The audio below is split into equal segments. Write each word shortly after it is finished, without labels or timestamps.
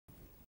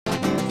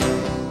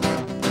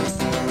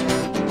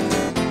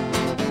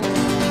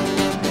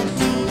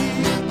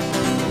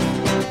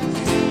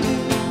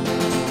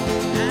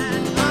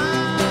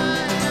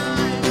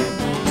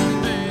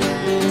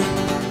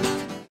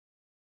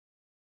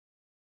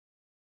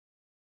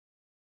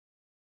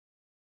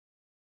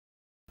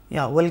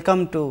Yeah,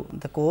 welcome to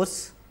the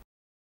course.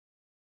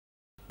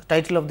 The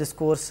title of this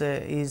course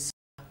is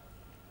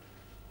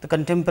The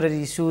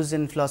Contemporary Issues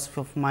in Philosophy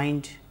of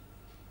Mind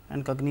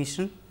and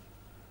Cognition.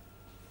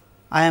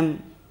 I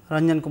am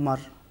Ranjan Kumar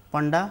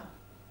Panda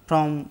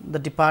from the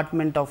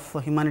Department of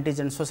Humanities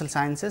and Social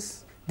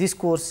Sciences. This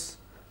course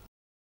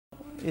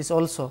is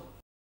also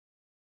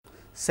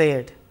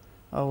shared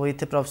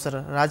with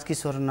Professor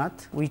Rajkishore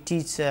Nath. We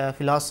teach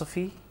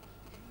philosophy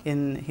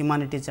in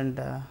Humanities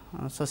and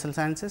Social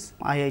Sciences,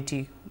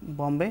 IIT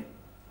Bombay.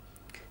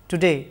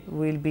 Today,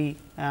 we will be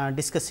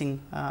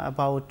discussing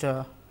about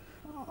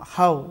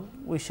how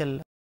we shall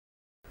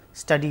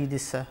study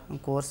this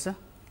course.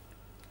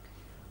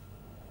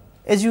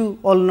 As you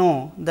all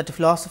know, that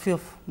philosophy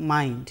of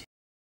mind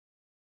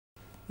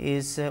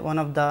is one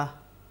of the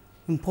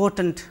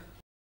important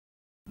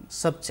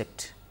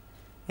subject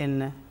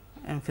in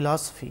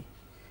philosophy.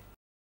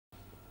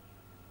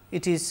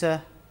 It is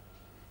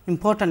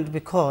important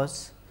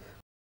because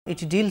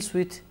it deals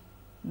with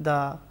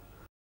the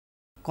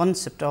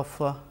concept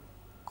of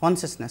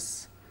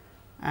consciousness,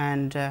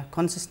 and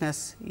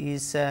consciousness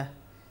is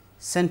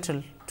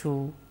central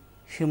to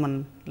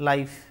human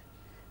life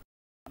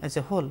as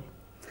a whole,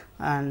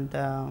 and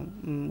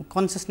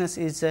consciousness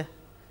is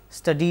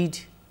studied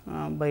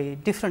by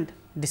different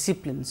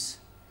disciplines.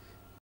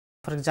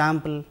 For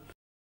example,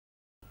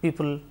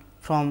 people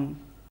from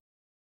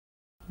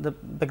the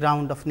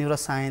background of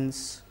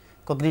neuroscience,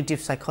 cognitive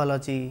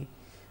psychology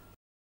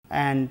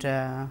and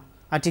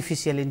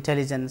artificial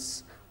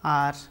intelligence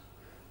are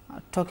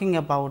talking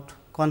about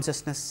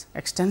consciousness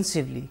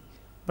extensively,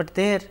 but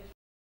their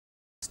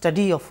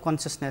study of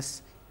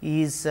consciousness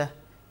is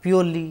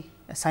purely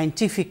a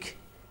scientific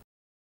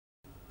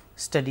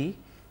study,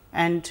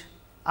 and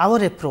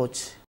our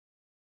approach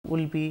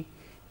will be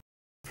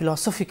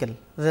philosophical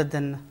rather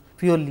than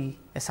purely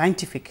a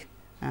scientific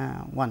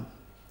one.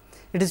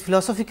 It is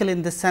philosophical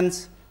in the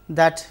sense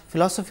that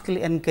philosophical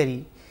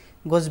inquiry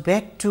goes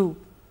back to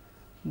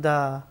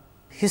the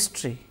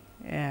history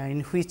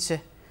in which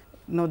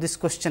this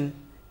question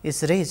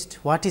is raised: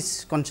 what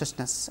is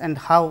consciousness and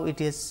how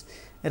it is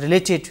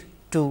related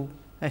to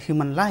a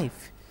human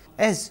life.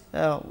 As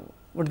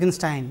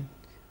Wittgenstein,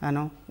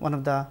 one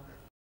of the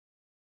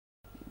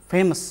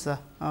famous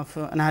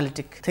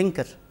analytic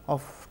thinker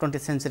of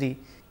 20th century,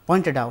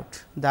 pointed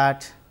out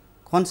that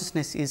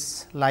consciousness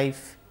is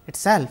life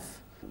itself.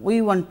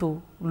 We want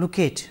to look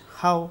at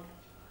how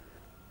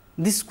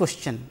this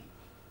question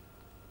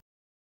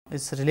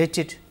is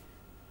related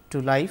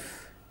to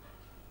life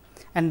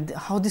and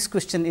how this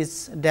question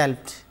is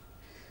dealt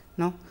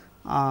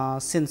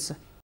since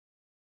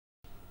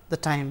the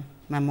time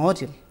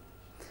memorial.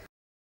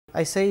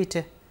 I say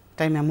it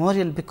time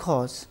memorial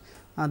because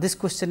this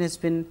question has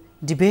been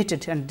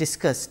debated and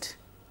discussed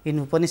in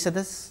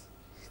Upanishads.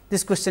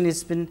 This question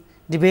has been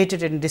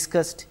debated and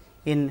discussed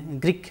in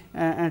Greek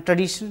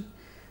tradition.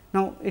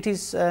 Now, it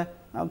is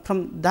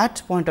from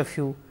that point of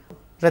view,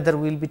 rather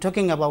we will be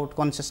talking about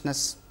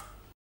consciousness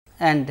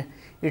and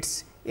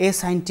its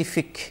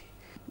ascientific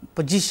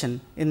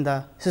position in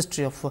the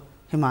history of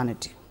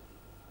humanity.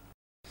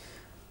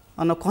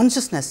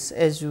 Consciousness,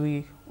 as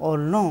we all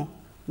know,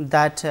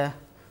 that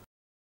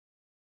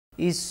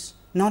is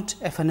not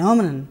a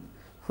phenomenon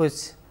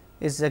which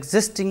is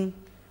existing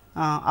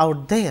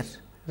out there,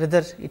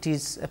 rather it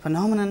is a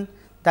phenomenon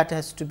that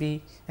has to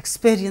be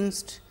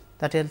experienced,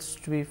 that has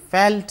to be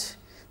felt,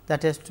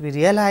 that has to be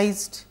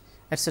realized,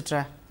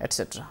 etc.,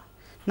 etc.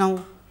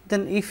 Now,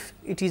 then if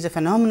it is a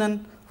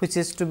phenomenon which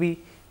is to be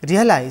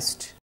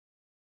realized,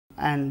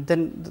 and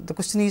then the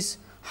question is,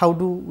 how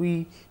do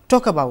we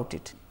talk about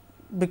it?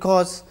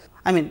 Because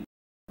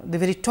the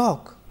very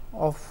talk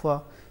of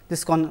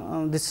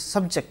this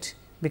subject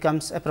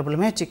becomes a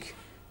problematic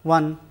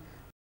one,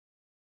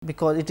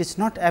 because it is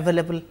not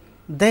available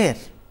there,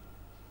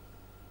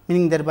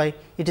 meaning thereby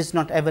it is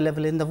not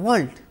available in the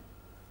world.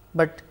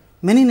 But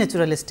many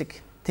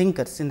naturalistic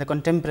thinkers in the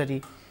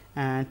contemporary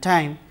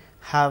time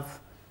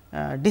have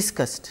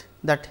discussed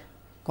that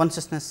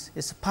consciousness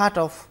is a part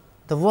of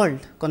the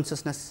world,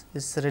 consciousness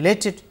is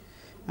related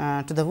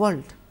to the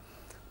world.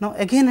 Now,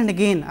 again and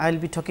again I will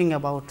be talking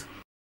about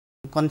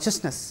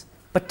consciousness,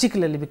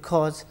 particularly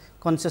because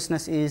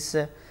consciousness is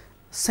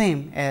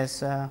same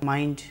as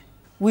mind.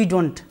 We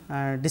do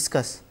not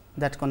discuss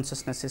that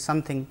consciousness is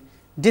something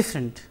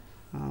different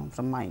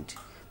from mind,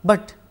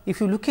 but if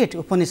you look at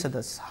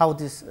Upanishads, how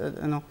this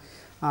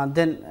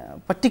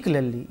then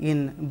particularly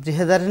in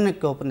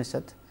Brihadaranyaka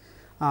Upanishad,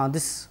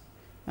 this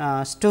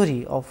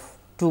story of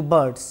two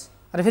birds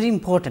are very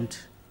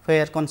important,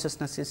 where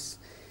consciousness is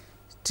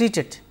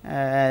treated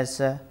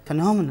as a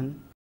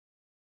phenomenon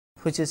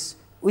which is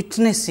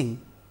witnessing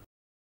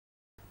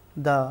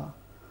the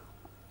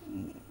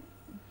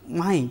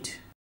mind,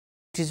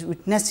 it is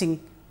witnessing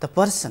the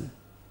person,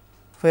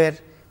 where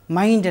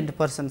mind and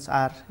persons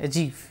are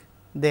ajiv,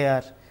 they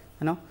are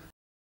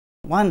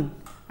one,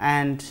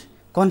 and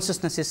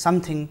consciousness is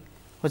something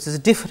which is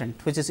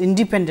different, which is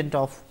independent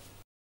of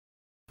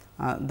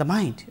the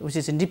mind, which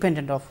is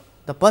independent of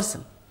the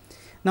person.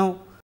 Now,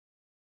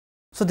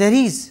 So, there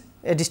is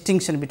a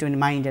distinction between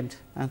mind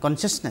and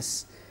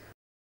consciousness.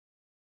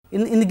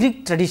 In the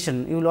Greek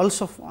tradition, you will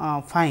also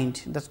find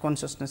that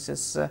consciousness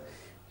has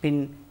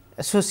been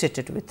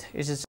associated with,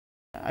 it is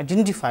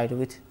identified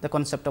with the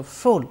concept of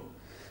soul.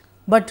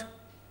 But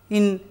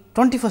in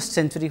 21st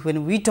century,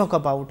 when we talk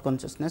about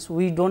consciousness,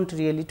 we do not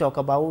really talk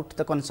about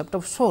the concept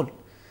of soul,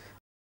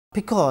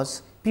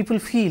 because people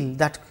feel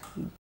that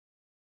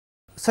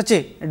such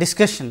a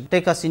discussion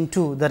take us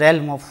into the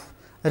realm of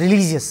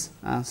religious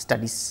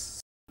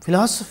studies.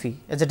 Philosophy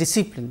as a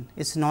discipline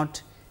is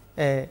not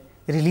a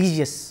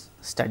religious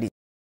study,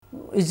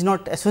 is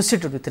not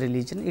associated with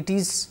religion. It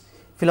is,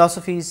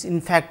 philosophy is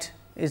in fact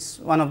is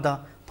one of the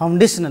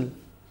foundational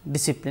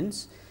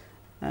disciplines.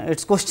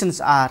 Its questions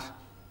are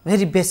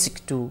very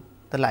basic to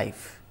the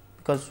life,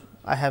 because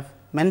I have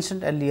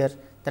mentioned earlier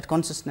that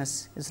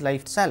consciousness is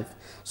life itself.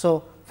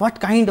 So, what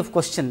kind of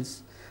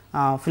questions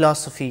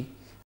philosophy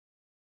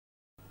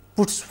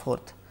puts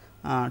forth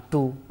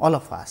to all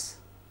of us?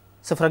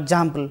 So, for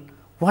example,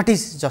 what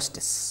is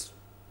justice?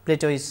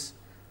 Plato is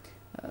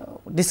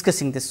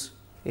discussing this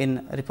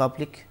in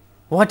Republic.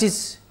 What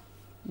is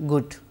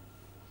good?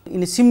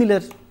 In a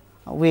similar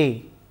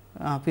way,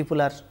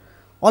 people are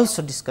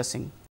also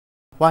discussing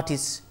what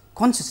is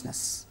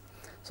consciousness.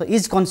 So,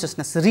 is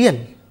consciousness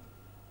real?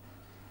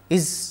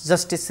 Is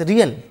justice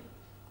real?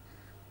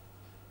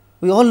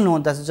 We all know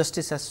that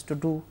justice has to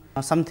do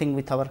something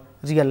with our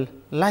real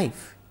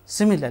life.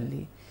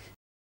 Similarly,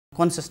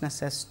 consciousness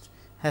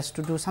has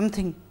to do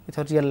something with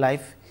our real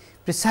life,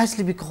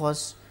 precisely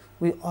because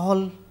we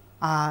all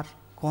are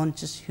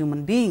conscious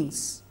human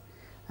beings,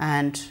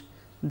 and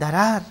there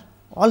are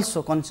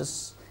also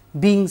conscious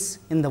beings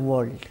in the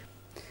world.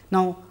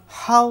 Now,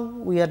 how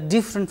we are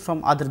different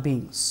from other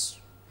beings?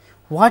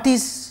 What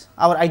is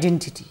our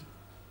identity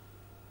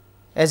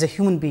as a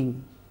human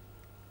being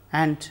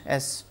and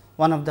as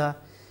one of the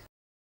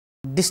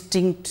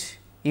distinct,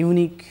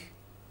 unique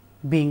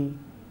being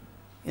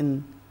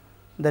in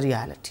the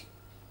reality?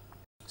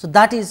 So,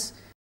 that is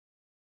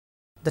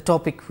the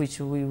topic which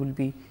we will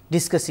be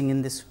discussing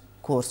in this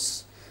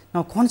course.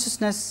 Now,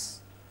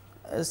 consciousness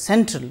is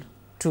central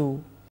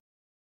to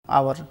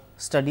our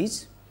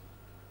studies.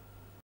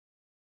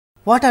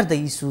 What are the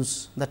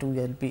issues that we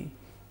will be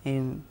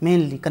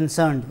mainly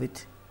concerned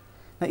with?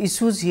 The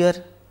issues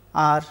here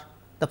are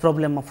the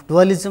problem of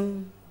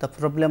dualism, the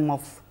problem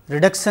of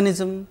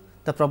reductionism,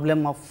 the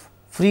problem of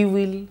free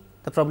will,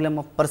 the problem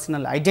of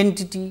personal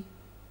identity,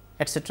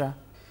 etc.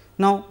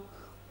 Now,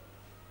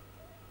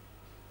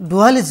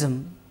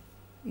 dualism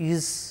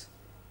is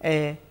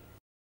a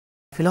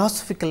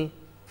philosophical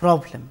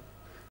problem,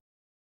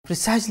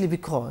 precisely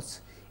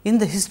because in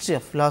the history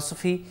of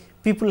philosophy,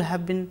 people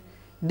have been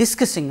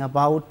discussing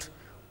about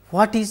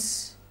what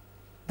is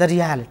the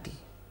reality,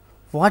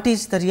 what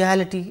is the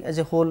reality as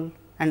a whole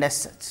and as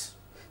such.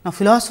 Now,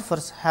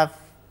 philosophers have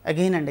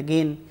again and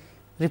again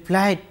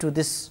replied to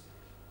this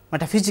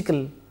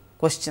metaphysical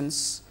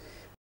questions,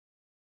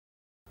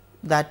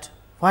 that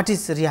what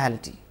is the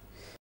reality.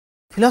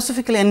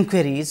 Philosophical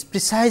enquiry is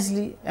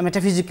precisely a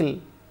metaphysical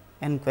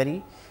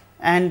enquiry,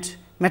 and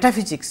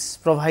metaphysics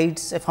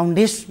provides a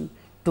foundation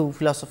to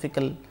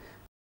philosophical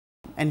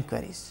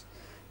enquiries.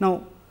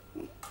 Now,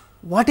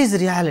 what is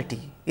reality?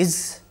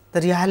 Is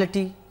the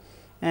reality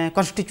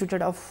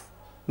constituted of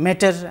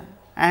matter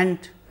and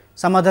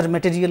some other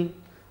material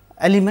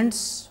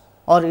elements,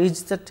 or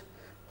is that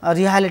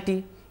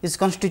reality is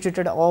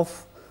constituted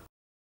of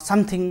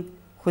something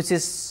which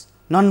is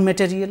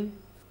non-material,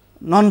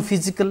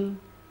 non-physical,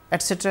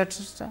 etc.,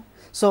 etc.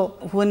 So,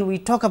 when we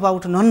talk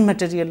about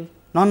non-material,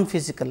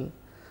 non-physical,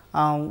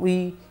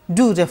 we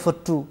do refer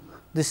to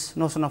this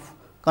notion of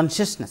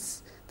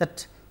consciousness,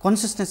 that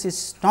consciousness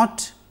is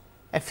not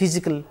a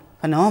physical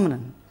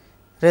phenomenon,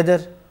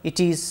 rather it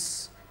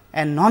is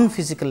a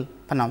non-physical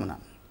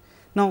phenomenon.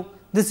 Now,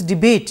 this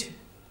debate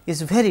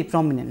is very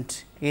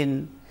prominent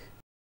in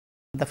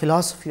the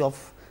philosophy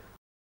of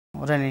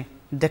René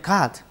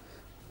Descartes.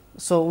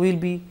 So, we will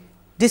be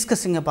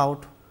discussing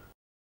about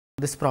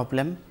this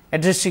problem,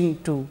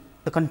 addressing to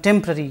the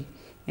contemporary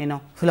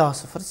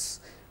philosophers,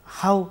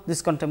 how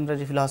these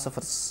contemporary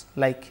philosophers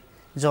like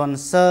John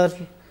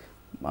Searle,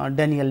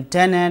 Daniel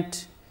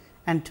Dennett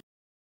and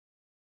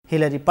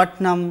Hilary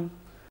Putnam,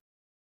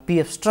 P.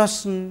 F.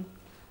 Strawson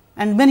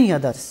and many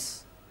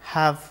others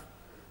have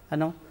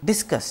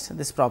discussed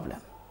this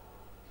problem,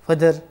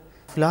 whether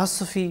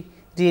philosophy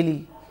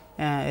really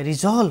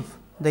resolve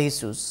the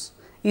issues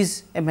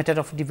is a matter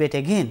of debate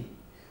again.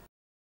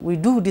 We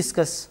do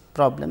discuss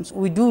problems,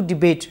 we do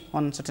debate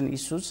on certain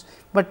issues,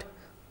 but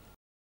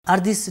are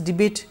this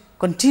debate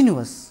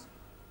continuous?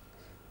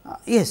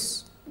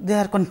 Yes, they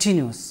are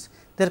continuous.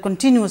 They are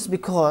continuous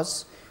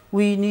because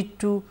we need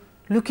to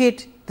look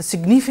at the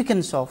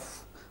significance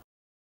of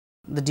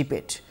the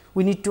debate.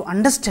 We need to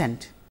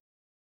understand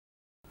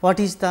what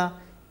is the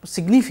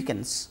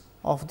significance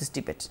of this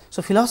debate.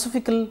 So,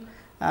 philosophical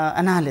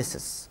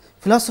analysis,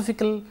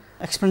 philosophical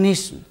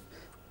explanation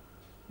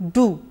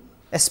do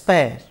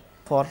aspire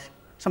for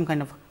some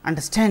kind of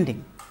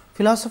understanding.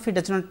 Philosophy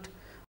does not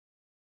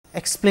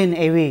explain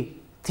away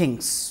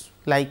things,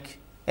 like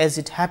as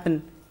it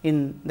happened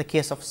in the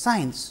case of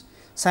science.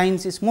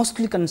 Science is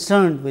mostly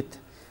concerned with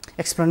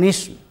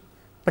explanation,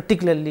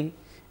 particularly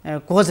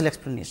causal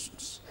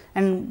explanations,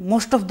 and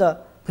most of the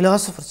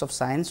philosophers of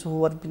science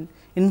who have been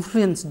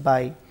influenced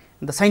by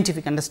the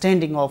scientific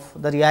understanding of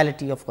the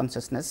reality of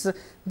consciousness,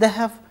 they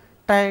have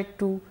tried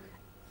to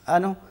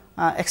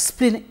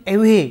explain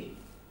away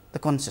the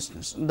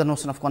consciousness, the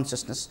notion of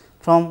consciousness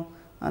from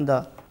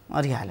the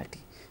reality.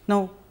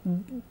 Now,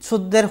 so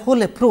their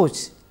whole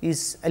approach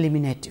is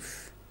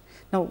eliminative.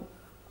 Now,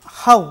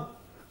 how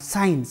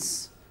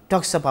science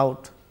talks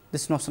about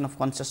this notion of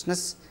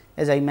consciousness,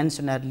 as I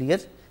mentioned earlier,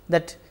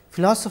 that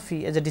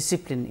philosophy as a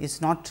discipline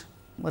is not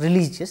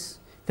religious,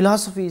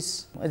 philosophy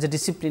as a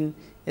discipline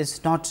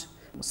is not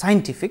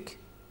scientific,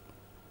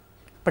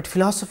 but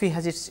philosophy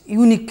has its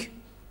unique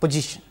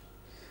position.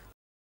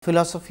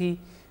 Philosophy,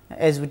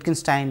 as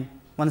Wittgenstein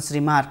once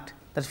remarked,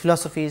 that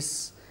philosophy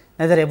is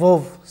neither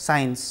above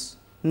science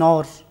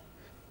nor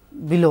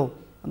below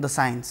the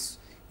science.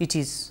 It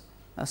is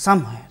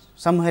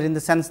somewhere in the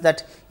sense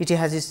that it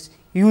has its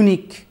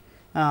unique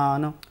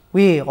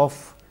way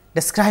of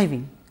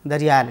describing the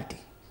reality.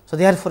 So,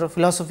 therefore,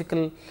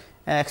 philosophical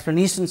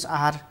explanations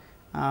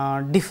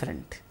are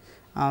different.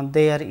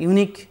 They are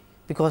unique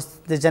because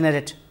they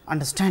generate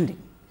understanding.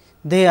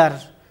 They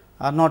are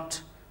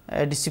not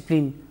a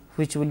discipline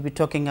which will be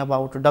talking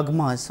about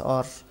dogmas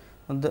or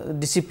the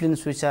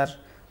disciplines which are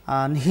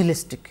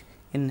nihilistic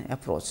in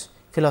approach.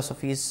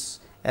 Philosophy is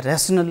a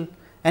rational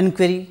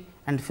enquiry,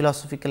 and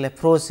philosophical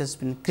approach has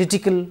been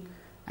critical,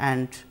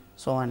 and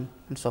so on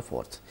and so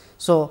forth.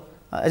 So,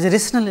 as a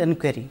rational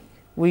enquiry,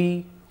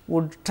 we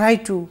would try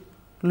to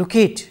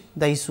locate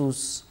the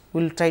issues,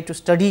 we will try to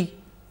study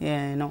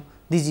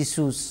these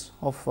issues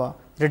of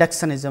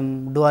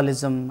reductionism,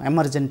 dualism,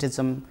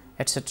 emergentism,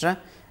 etc.,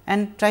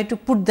 and try to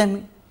put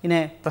them in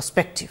a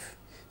perspective.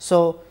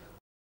 So,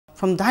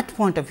 from that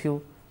point of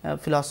view,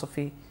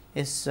 philosophy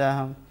is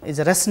a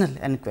rational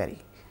enquiry,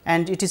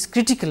 and it is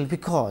critical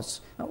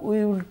because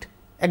we would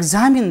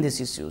examine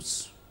these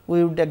issues.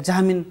 We would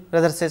examine,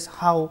 rather says,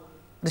 how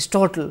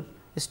Aristotle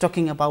is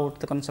talking about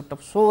the concept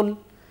of soul,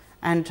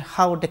 and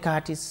how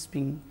Descartes is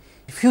being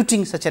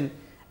refuting such an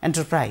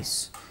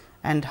enterprise,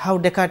 and how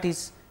Descartes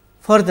is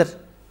further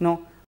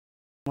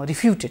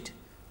refuted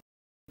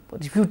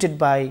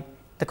by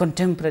the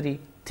contemporary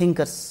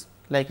thinkers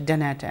like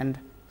Dennett and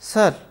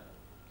Searle.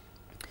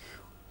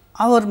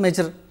 Our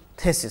major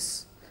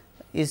thesis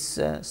is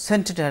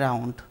centered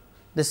around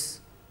this,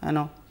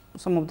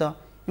 some of the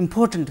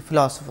important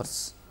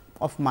philosophers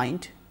of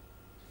mind,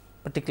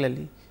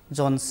 particularly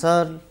John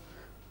Searle,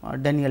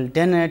 Daniel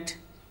Dennett,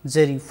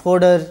 Jerry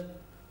Fodor,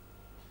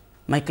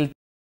 Michael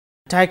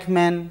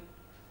Teichmann,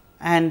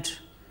 and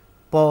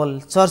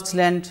Paul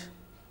Churchland,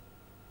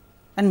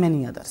 and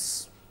many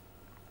others.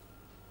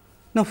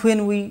 Now,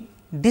 when we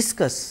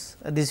discuss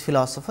these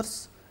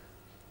philosophers,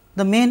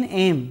 the main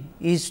aim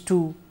is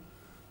to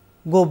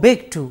go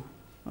back to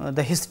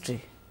the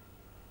history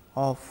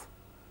of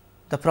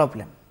the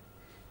problem.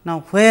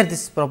 Now, where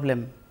this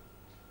problem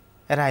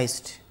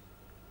arose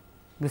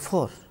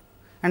before,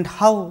 and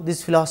how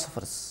these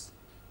philosophers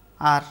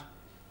are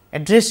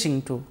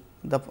addressing to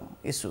the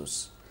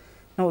issues.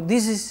 Now,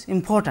 this is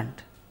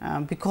important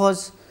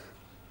because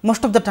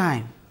most of the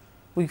time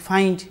we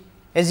find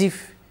as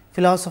if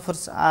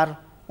philosophers are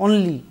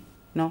only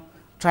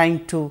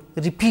trying to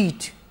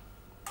repeat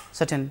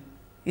certain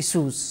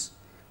issues,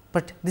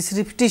 but this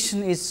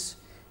repetition is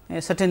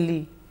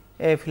certainly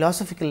a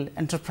philosophical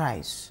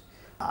enterprise.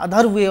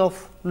 Other way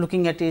of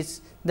looking at it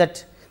is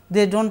that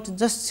they do not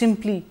just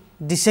simply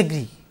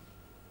disagree.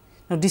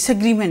 Now,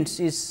 disagreements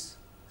is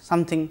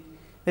something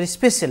very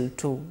special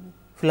to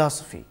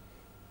philosophy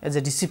as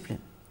a discipline,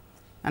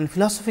 and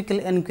philosophical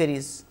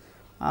enquiries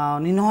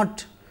need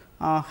not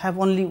have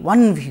only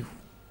one view.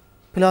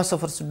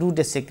 Philosophers do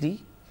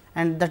disagree,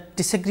 and that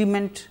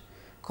disagreement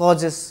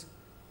causes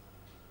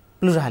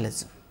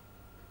pluralism.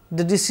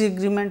 The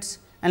disagreements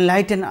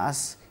enlighten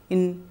us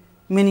in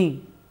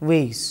many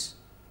ways,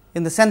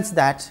 in the sense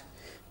that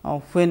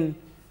when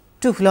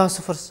two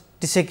philosophers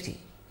disagree,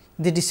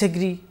 they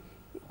disagree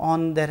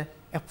on their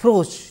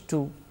approach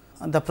to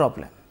the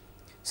problem.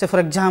 So, for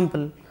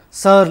example,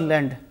 Searle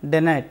and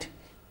Dennett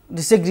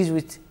disagrees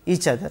with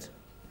each other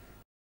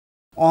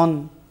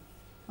on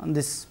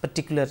this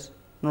particular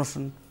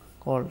notion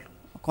called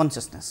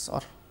consciousness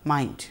or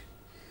mind.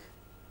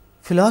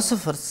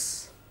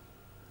 Philosophers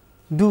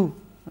do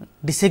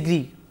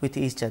disagree with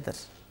each other.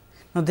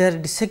 Now, their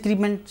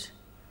disagreement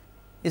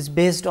is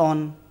based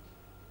on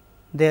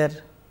their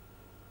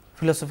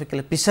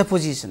philosophical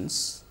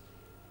presuppositions.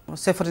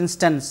 Say, for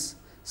instance,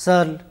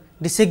 Searle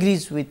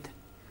disagrees with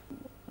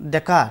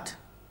Descartes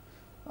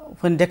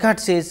when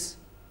Descartes says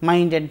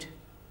mind and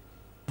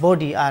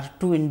body are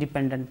two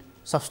independent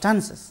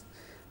substances.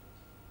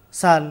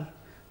 Searle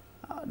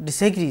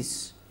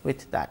disagrees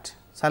with that.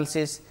 Searle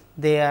says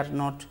they are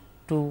not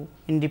two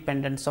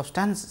independent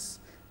substances,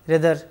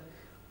 rather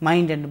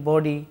mind and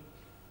body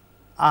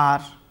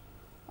are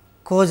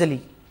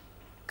causally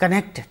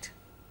connected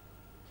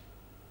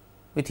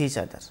with each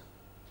other.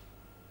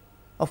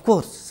 Of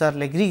course,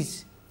 Searle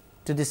agrees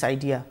to this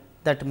idea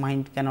that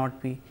mind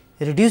cannot be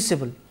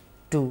reducible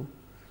to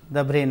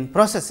the brain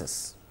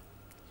processes,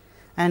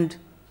 and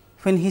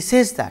when he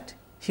says that,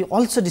 he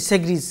also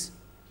disagrees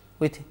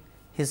with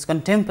his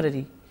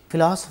contemporary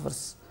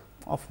philosophers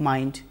of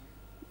mind.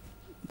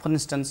 For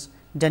instance,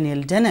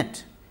 Daniel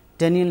Dennett.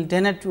 Daniel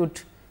Dennett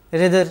would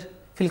rather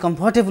feel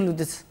comfortable with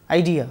this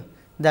idea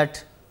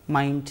that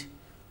mind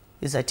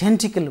is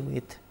identical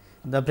with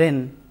the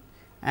brain,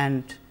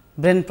 and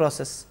brain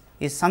process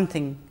is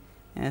something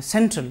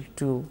central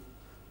to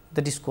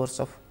the discourse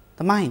of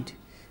the mind.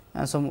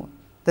 So,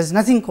 there is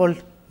nothing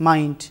called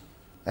mind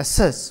as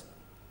such,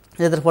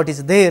 rather what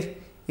is there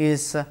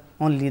is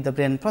only the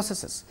brain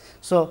processes.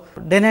 So,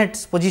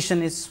 Dennett's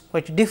position is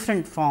quite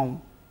different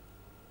from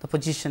the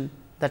position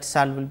that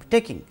Searle will be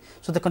taking.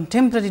 So, the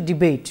contemporary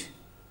debate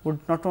would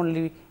not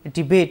only be a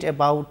debate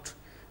about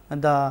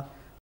the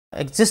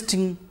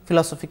existing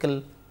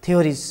philosophical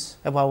theories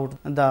about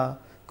the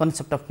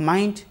concept of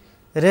mind,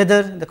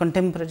 rather the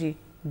contemporary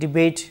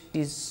debate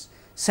is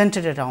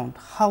centered around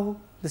how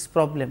this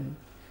problem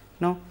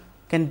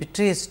can be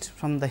traced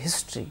from the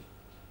history,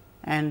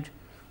 and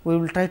we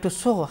will try to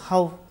show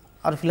how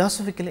our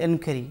philosophical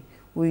inquiry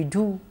we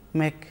do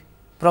make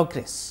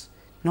progress,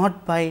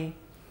 not by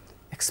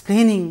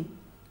explaining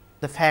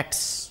the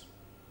facts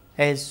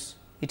as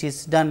it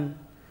is done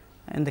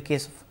in the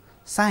case of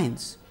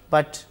science,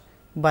 but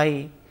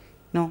by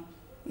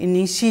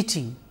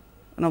initiating,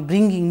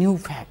 bringing new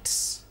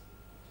facts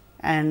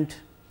and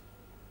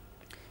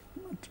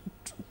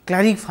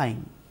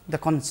clarifying the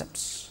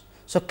concepts.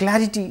 So,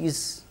 clarity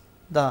is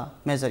the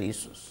major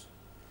issues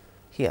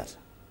here.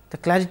 The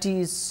clarity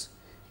is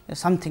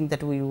something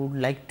that we would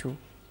like to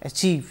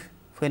achieve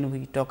when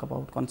we talk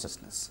about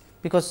consciousness,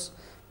 because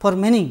for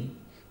many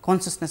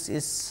consciousness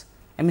is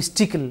a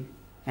mystical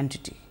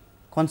entity,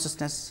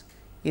 consciousness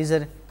is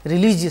a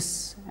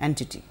religious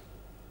entity,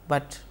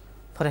 but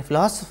for a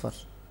philosopher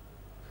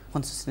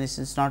consciousness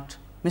is not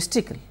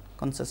mystical,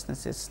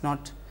 consciousness is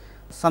not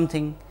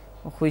something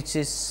which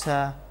is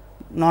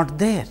not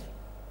there.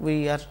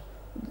 We are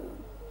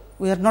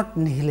not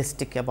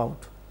nihilistic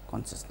about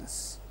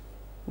consciousness.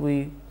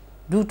 We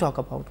do talk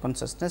about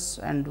consciousness,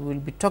 and we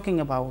will be talking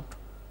about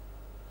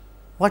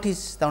what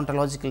is the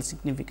ontological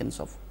significance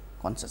of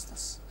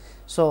consciousness.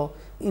 So,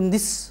 in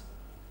this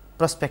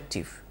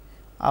perspective,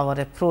 our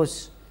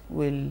approach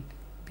will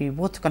be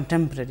both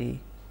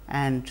contemporary,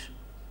 and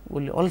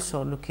will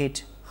also look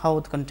at how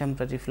the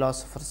contemporary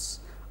philosophers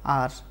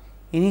are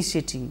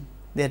initiating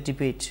their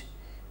debate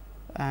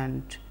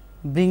and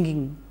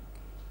bringing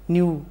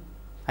new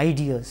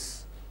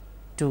ideas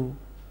to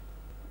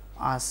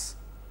us.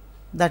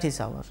 That is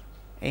our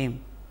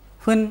aim.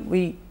 When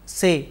we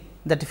say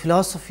that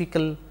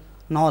philosophical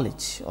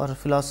knowledge or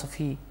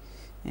philosophical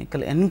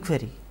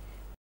inquiry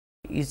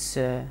is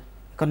a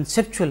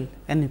conceptual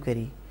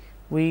inquiry,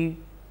 we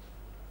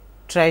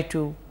try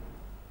to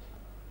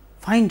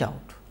find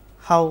out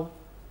how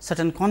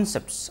certain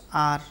concepts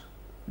are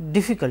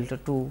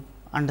difficult to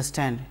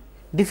understand,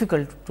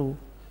 difficult to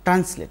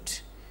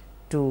translate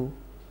to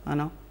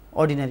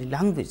ordinary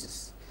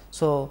languages.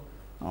 So,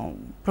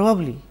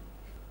 probably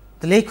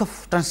the lack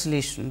of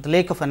translation, the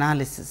lack of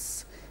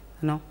analysis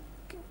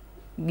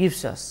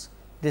gives us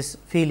this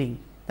feeling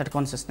that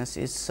consciousness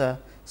is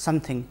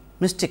something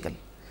mystical.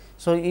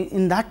 So,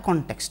 in that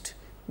context,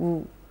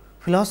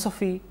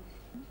 philosophy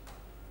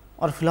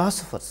or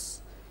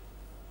philosophers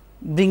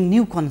bring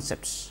new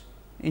concepts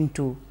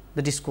into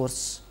the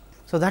discourse.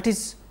 So, that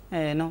is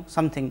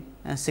something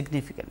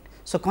significant.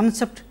 So,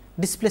 concept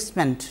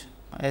displacement,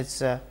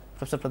 as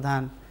Professor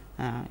Pradhan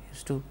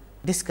used to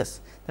discuss,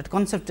 that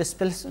concept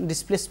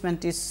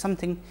displacement is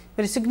something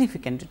very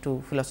significant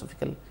to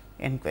philosophical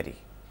inquiry,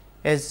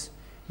 as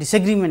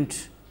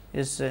disagreement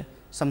is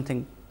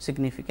something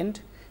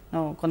significant.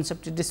 Now,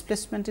 concept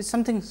displacement is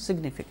something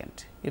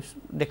significant. If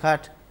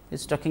Descartes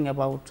is talking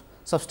about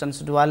substance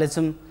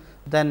dualism,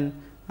 then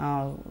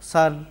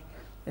Searle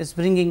is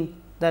bringing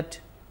that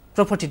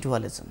property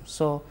dualism.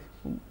 So,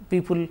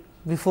 people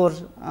before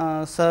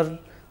Searle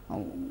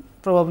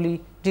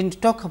probably did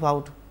not talk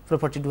about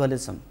property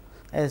dualism,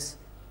 as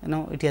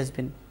it has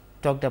been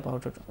talked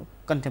about in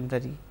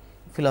contemporary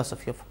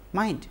philosophy of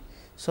mind.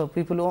 So,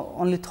 people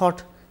only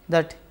thought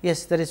that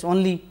yes, there is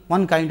only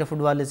one kind of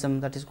dualism,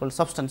 that is called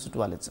substance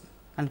dualism,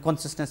 and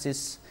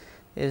consciousness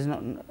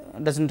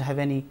does not have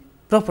any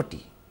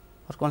property,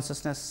 or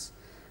consciousness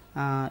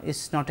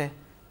is not a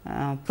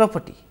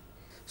property.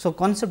 So,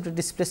 concept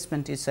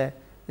displacement is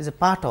a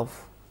part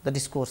of the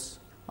discourse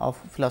of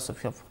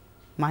philosophy of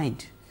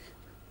mind.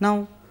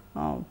 Now,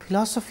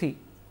 philosophy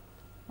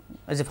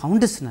as a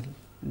foundational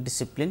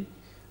discipline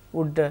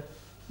would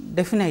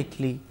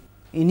definitely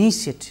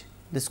initiate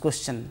this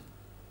question,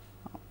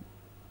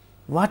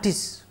 what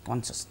is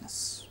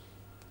consciousness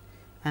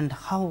and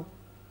how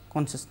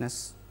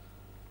consciousness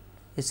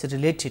is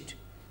related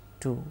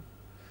to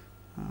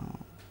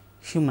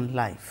human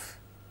life.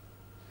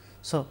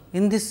 So,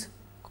 in this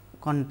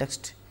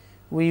context,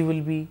 we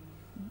will be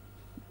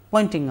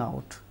pointing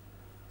out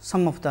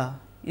some of the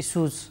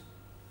issues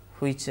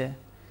which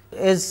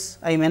as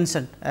I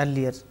mentioned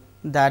earlier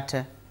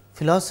that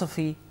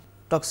philosophy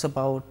talks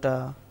about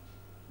the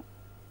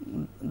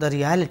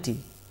reality,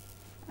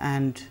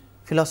 and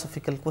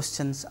philosophical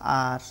questions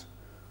are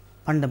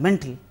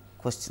fundamental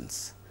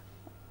questions.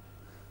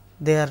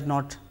 They are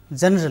not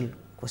general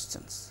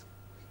questions.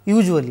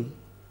 Usually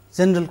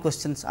general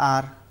questions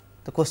are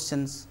the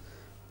questions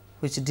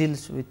which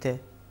deals with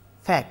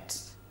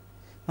facts.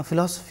 Now,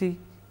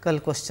 philosophical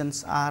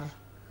questions are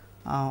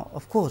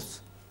of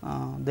course,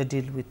 they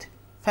deal with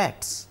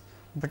facts,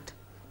 but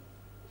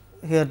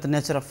here the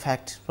nature of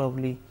fact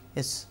probably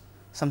is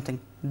something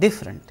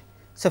different.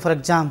 So, for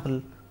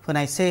example, when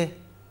I say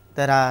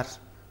there are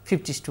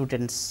 50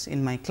 students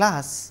in my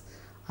class,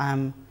 I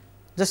am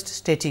just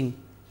stating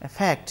a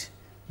fact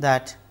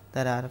that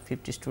there are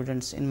 50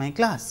 students in my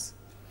class.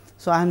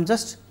 So, I am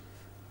just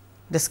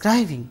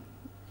describing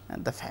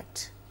the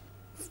fact,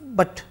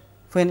 but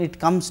when it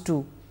comes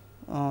to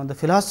the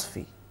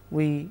philosophy,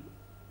 we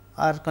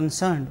are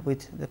concerned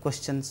with the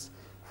questions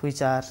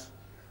which are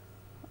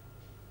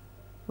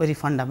very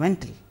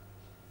fundamental,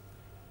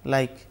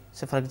 like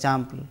say for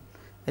example,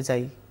 as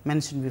I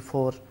mentioned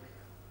before,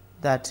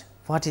 that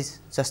what is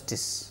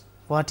justice,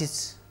 what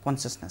is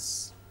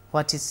consciousness,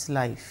 what is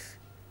life.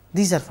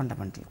 These are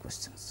fundamental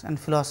questions, and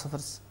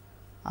philosophers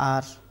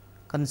are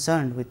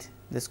concerned with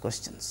these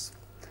questions.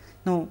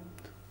 Now,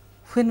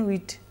 when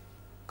it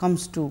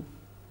comes to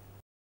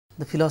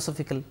the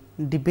philosophical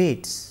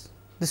debates,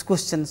 these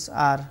questions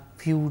are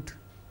viewed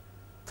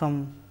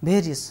from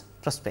various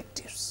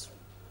perspectives,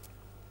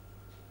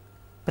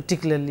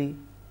 particularly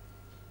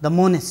the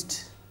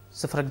monists.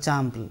 So, for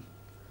example,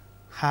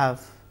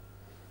 have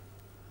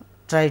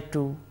tried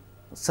to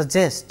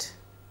suggest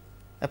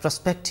a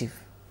perspective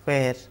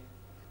where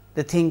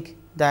they think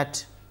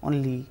that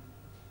only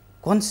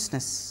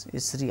consciousness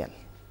is real,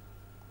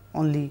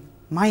 only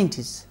mind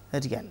is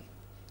real,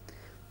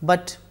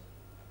 but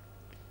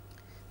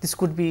this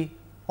could be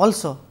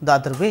also the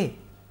other way.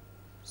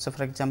 So,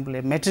 for example,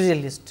 a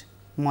materialist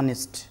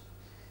monist,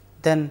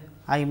 then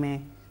I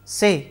may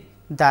say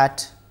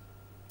that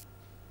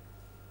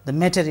the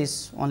matter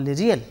is only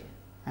real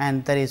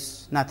and there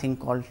is nothing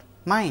called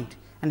mind,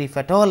 and if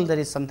at all there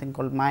is something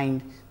called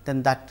mind,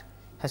 then that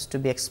has to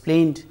be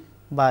explained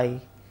by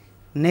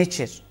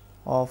nature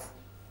of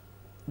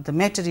the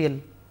material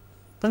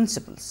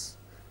principles.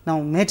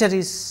 Now, matter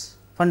is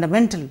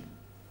fundamental,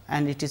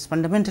 and it is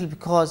fundamental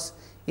because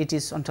it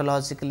is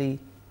ontologically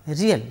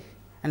real,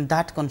 and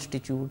that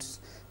constitutes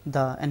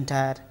the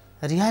entire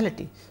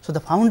reality. So, the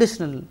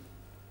foundational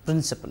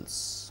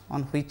principles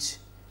on which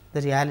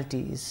the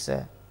reality is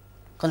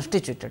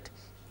constituted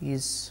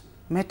is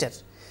matter.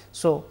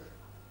 So,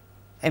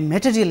 a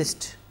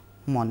materialist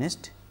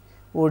monist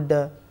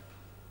would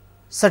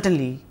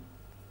certainly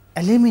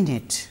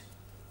eliminate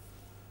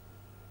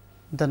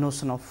the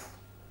notion of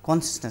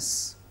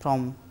consciousness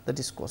from the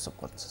discourse of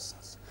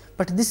consciousness,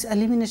 but this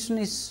elimination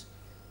is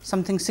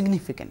something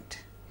significant.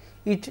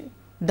 It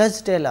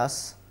does tell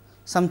us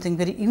something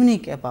very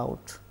unique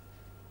about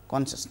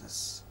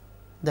consciousness,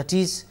 that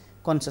is,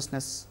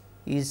 consciousness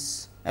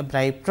is a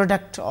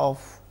byproduct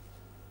of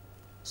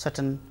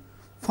certain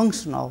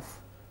function of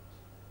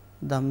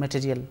the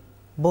material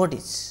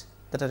bodies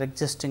that are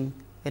existing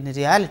in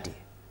reality.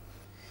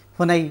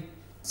 When I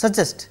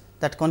suggest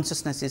that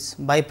consciousness is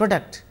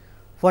byproduct,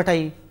 what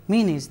I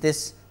mean is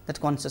this, that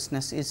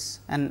consciousness is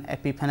an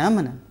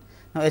epiphenomenon.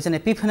 Now, as an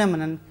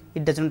epiphenomenon,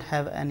 it does not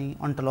have any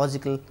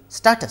ontological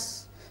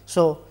status.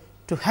 So,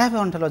 to have an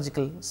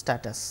ontological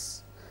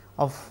status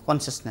of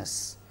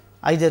consciousness,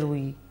 either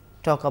we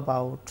talk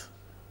about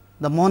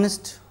the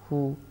monist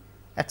who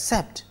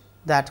accept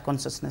that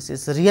consciousness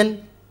is real,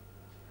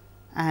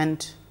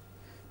 and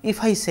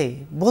if I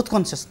say both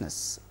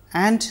consciousness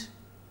and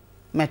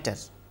matter,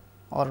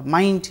 or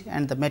mind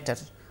and the matter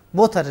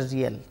both are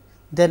real,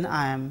 then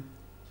I am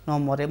no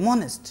more a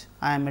monist,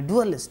 I am a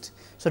dualist.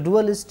 So,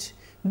 dualists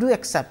do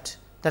accept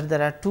that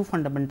there are two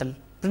fundamental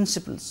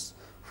principles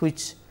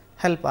which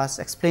help us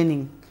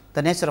explaining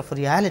the nature of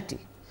reality.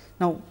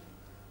 Now,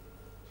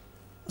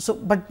 so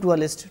but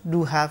dualists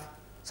do have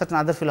certain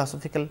other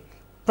philosophical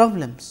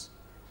problems.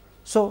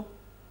 So,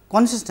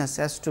 consciousness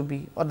has to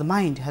be, or the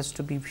mind has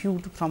to be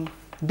viewed from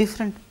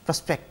different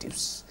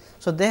perspectives.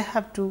 So, they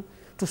have to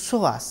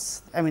show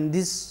us, I mean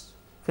these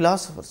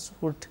philosophers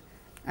would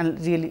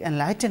really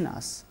enlighten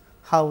us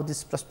how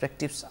these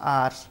perspectives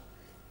are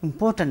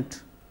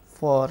important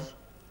for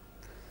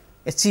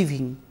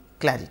achieving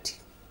clarity.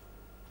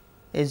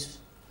 As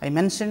I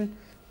mentioned,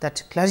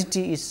 that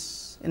clarity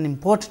is an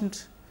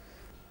important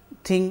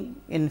thing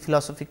in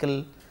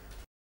philosophical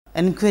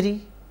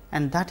inquiry,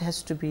 and that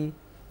has to be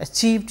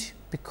achieved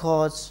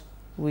because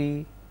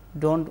we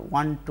do not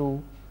want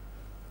to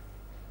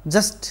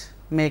just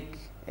make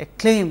a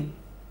claim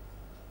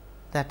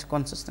that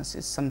consciousness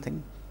is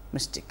something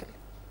mystical,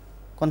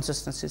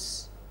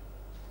 consciousness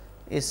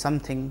is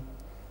something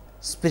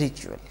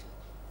spiritual.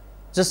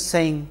 Just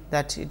saying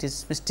that it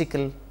is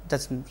mystical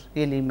does not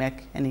really make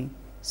any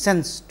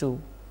sense to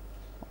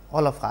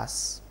all of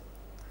us,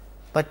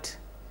 but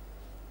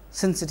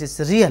since it is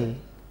real,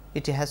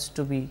 it has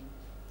to be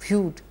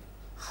viewed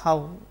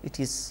how it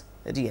is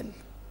real,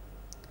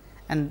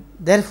 and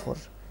therefore,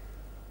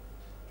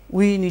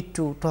 we need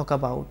to talk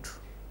about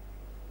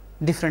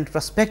different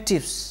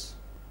perspectives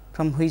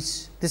from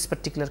which this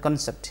particular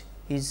concept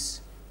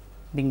is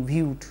being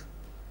viewed.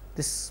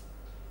 This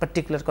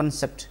particular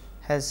concept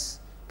has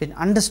been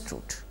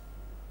understood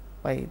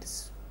by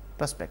these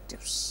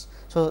perspectives.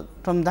 So,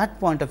 from that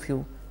point of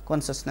view,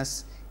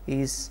 consciousness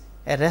is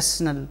a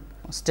rational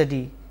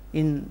study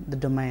in the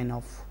domain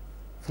of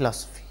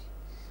philosophy.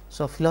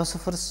 So,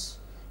 philosophers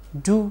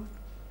do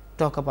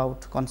talk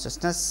about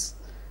consciousness,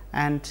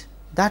 and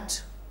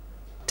that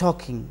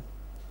talking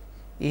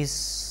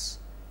is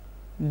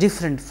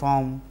different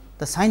from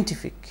the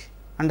scientific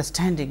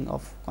understanding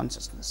of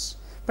consciousness,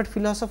 but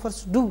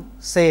philosophers do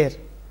share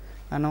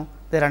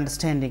their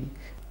understanding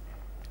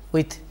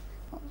with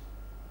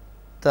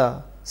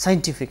the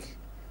scientific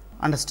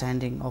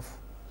understanding of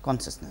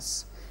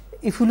consciousness.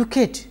 If you look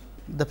at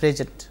the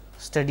present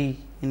study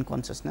in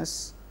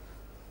consciousness,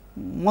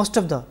 most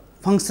of the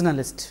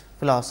functionalist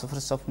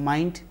philosophers of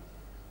mind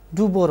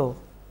do borrow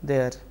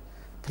their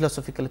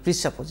philosophical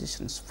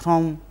presuppositions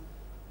from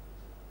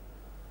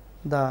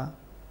the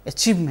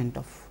achievement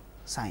of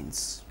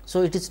science.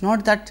 So, it is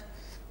not that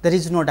there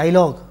is no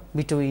dialogue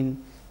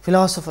between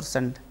philosophers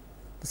and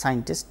the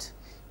scientist.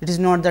 It is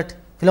not that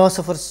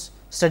philosophers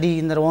study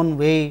in their own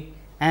way,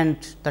 and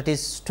that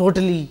is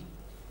totally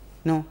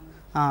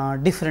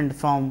different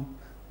from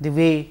the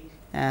way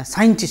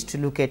scientists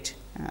look at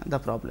the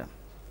problem.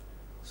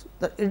 So,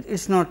 it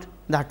is not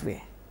that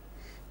way.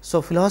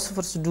 So,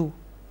 philosophers do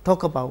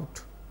talk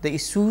about the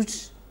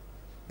issues.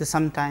 They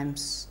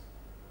sometimes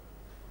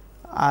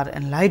are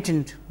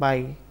enlightened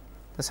by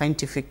the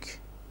scientific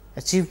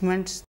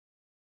achievements,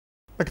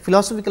 but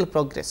philosophical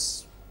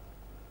progress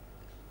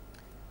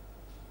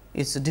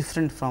is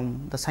different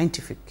from the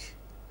scientific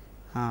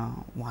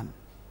one.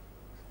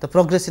 The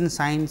progress in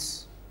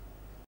science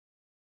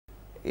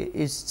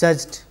is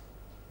judged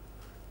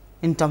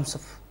in terms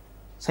of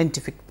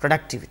scientific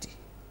productivity,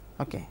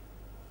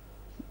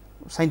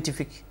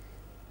 scientific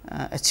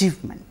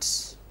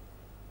achievements,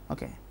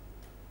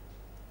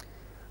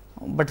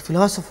 but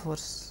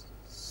philosophers'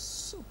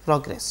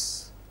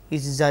 progress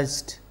is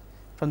judged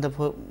from the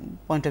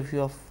point of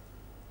view of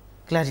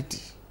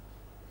clarity,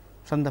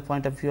 from the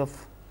point of view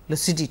of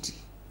lucidity,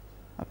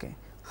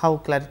 how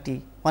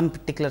clarity, one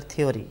particular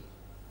theory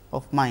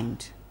of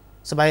mind,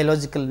 so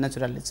biological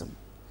naturalism,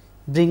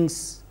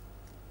 brings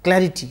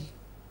clarity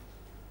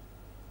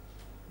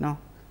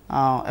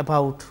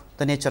about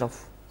the nature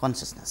of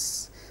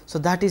consciousness. So,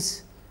 that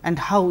is, and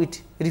how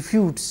it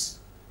refutes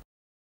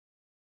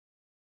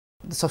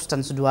the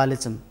substance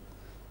dualism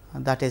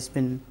that has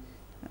been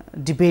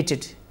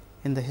debated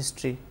in the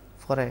history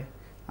for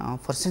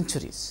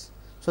centuries.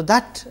 So,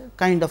 that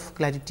kind of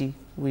clarity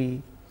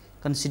we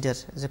consider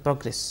as a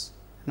progress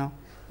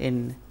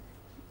in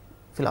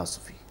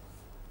philosophy.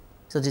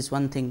 So, this is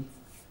one thing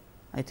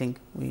I think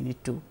we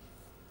need to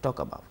talk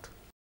about.